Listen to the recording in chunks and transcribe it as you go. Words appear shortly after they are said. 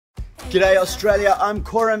G'day Australia, I'm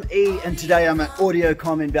Korum E and today I'm at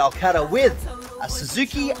Audiocom in Balcatta with a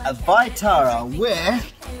Suzuki Vitara where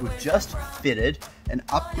we've just fitted an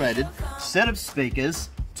upgraded set of speakers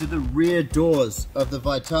to the rear doors of the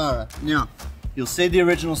Vitara. Now, you'll see the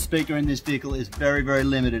original speaker in this vehicle is very, very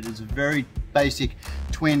limited. It's a very basic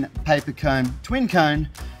twin cone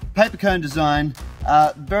paper cone design,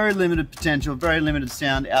 very limited potential, very limited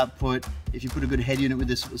sound output. If you put a good head unit with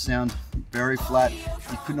this, it will sound very flat.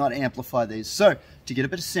 You could not amplify these. So to get a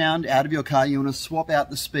bit of sound out of your car, you want to swap out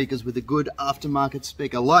the speakers with a good aftermarket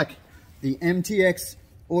speaker like the MTX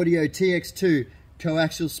Audio TX2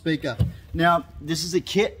 coaxial speaker. Now, this is a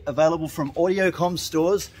kit available from Audiocom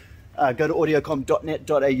stores. Go to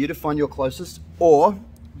audiocom.net.au to find your closest, or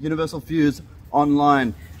Universalfuze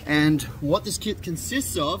online. And what this kit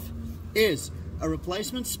consists of is a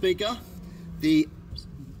replacement speaker, the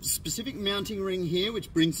specific mounting ring here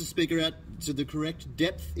which brings the speaker out to the correct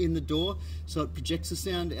depth in the door so it projects the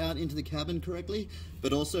sound out into the cabin correctly,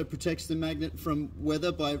 but also protects the magnet from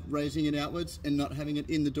weather by raising it outwards and not having it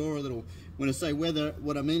in the door a little. When I say weather,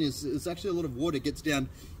 what I mean is it's actually a lot of water gets down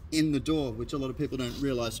in the door, which a lot of people don't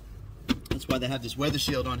realize. That's why they have this weather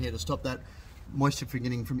shield on here to stop that moisture from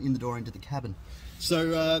getting from in the door into the cabin.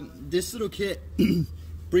 So this little kit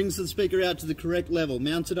brings the speaker out to the correct level,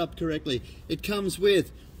 mounts it up correctly. It comes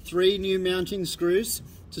with 3 new mounting screws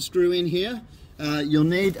to screw in here. You'll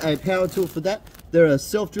need a power tool for that. They're a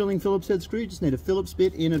self-drilling Phillips head screw. You just need a Phillips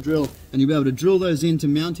bit in a drill, and you'll be able to drill those in to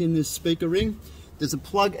mount in this speaker ring. There's a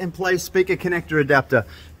plug and play speaker connector adapter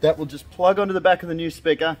that will just plug onto the back of the new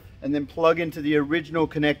speaker and then plug into the original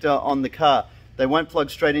connector on the car. They won't plug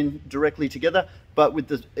straight in directly together, but with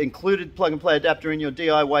the included plug and play adapter in your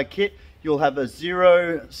DIY kit, you'll have a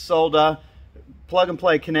zero solder plug and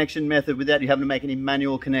play connection method without you having to make any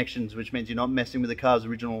manual connections, which means you're not messing with the car's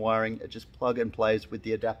original wiring. It just plug and plays with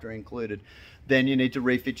the adapter included. Then you need to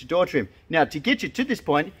refit your door trim. Now, to get you to this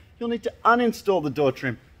point, you'll need to uninstall the door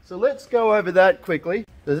trim. So let's go over that quickly.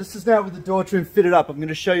 So this is now with the door trim fitted up. I'm going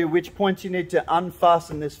to show you which points you need to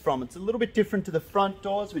unfasten this from. It's a little bit different to the front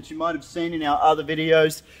doors, which you might have seen in our other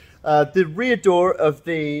videos. The rear door of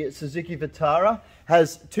the Suzuki Vitara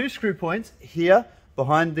has 2 screw points here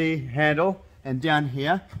behind the handle and down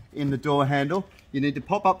here in the door handle. You need to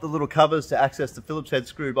pop up the little covers to access the Phillips head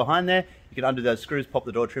screw behind there. You can undo those screws, pop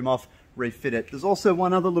the door trim off, refit it. There's also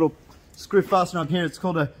one other little screw fastener up here. It's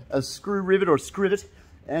called a screw rivet or scrivet,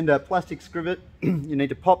 and a plastic scrivet. You need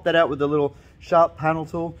to pop that out with a little sharp panel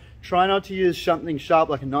tool. Try not to use something sharp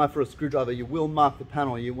like a knife or a screwdriver. You will mark the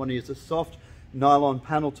panel. You want to use a soft nylon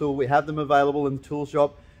panel tool. We have them available in the tool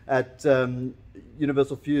shop at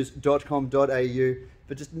universalfuze.com.au.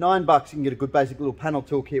 For just $9 you can get a good basic little panel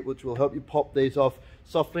tool kit which will help you pop these off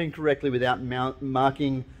softly and correctly without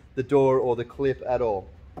marking the door or the clip at all.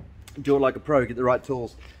 Do it like a pro, get the right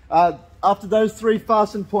tools. After those 3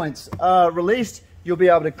 fasten points are released, you'll be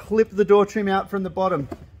able to clip the door trim out from the bottom.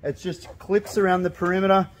 It's just clips around the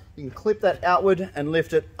perimeter. You can clip that outward and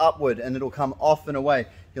lift it upward and it'll come off and away.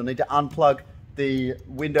 You'll need to unplug the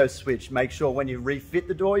window switch. Make sure when you refit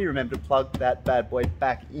the door, you remember to plug that bad boy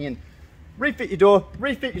back in. Refit your door,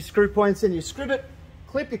 refit your screw points, and you screw it,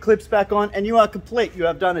 clip your clips back on, and you are complete. You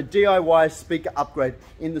have done a DIY speaker upgrade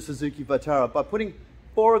in the Suzuki Vitara. By putting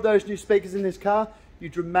 4 of those new speakers in this car, you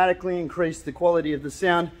dramatically increase the quality of the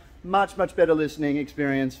sound. Much, much better listening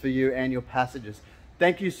experience for you and your passengers.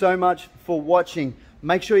 Thank you so much for watching.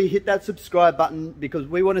 Make sure you hit that subscribe button because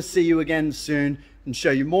we want to see you again soon and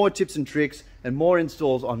show you more tips and tricks and more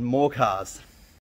installs on more cars.